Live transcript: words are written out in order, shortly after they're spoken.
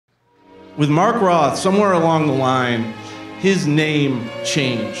With Mark Roth, somewhere along the line, his name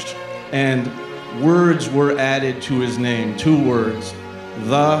changed, and words were added to his name, 2 words,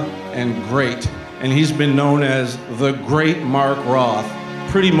 the and great. And he's been known as the Great Mark Roth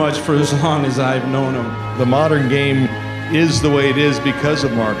pretty much for as long as I've known him. The modern game is the way it is because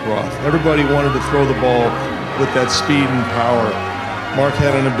of Mark Roth. Everybody wanted to throw the ball with that speed and power. Mark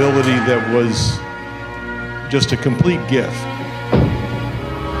had an ability that was just a complete gift.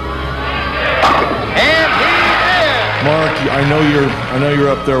 Mark, I know you're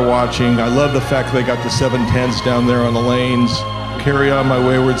up there watching. I love the fact they got the 710s down there on the lanes. Carry on, my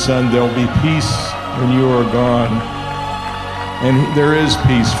wayward son. There'll be peace when you are gone. And there is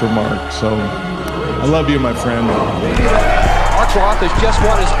peace for Mark. So I love you, my friend. Mark Roth has just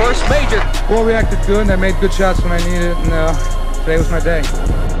won his first major. Well, reacted good, and I made good shots when I needed it, and today was my day.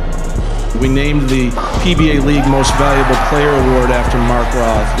 We named the PBA League Most Valuable Player Award after Mark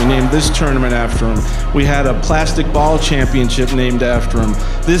Roth. We named this tournament after him. We had a plastic ball championship named after him.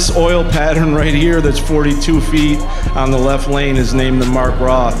 This oil pattern right here that's 42 feet on the left lane is named the Mark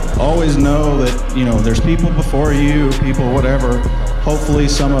Roth. Always know that, you know, there's people before you, people whatever. Hopefully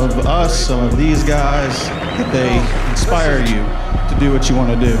some of us, some of these guys, that they inspire you to do what you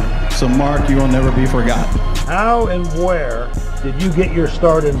want to do. So Mark, you will never be forgotten. How and where did you get your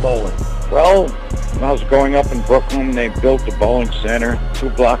start in bowling? Well, when I was growing up in Brooklyn, they built a bowling center 2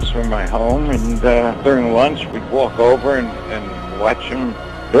 blocks from my home, and during lunch we'd walk over and watch them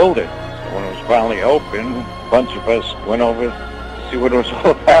build it. So when it was finally open, a bunch of us went over to see what it was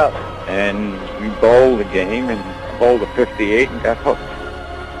all about, and we bowled the game, and I bowled a 58 and got hooked.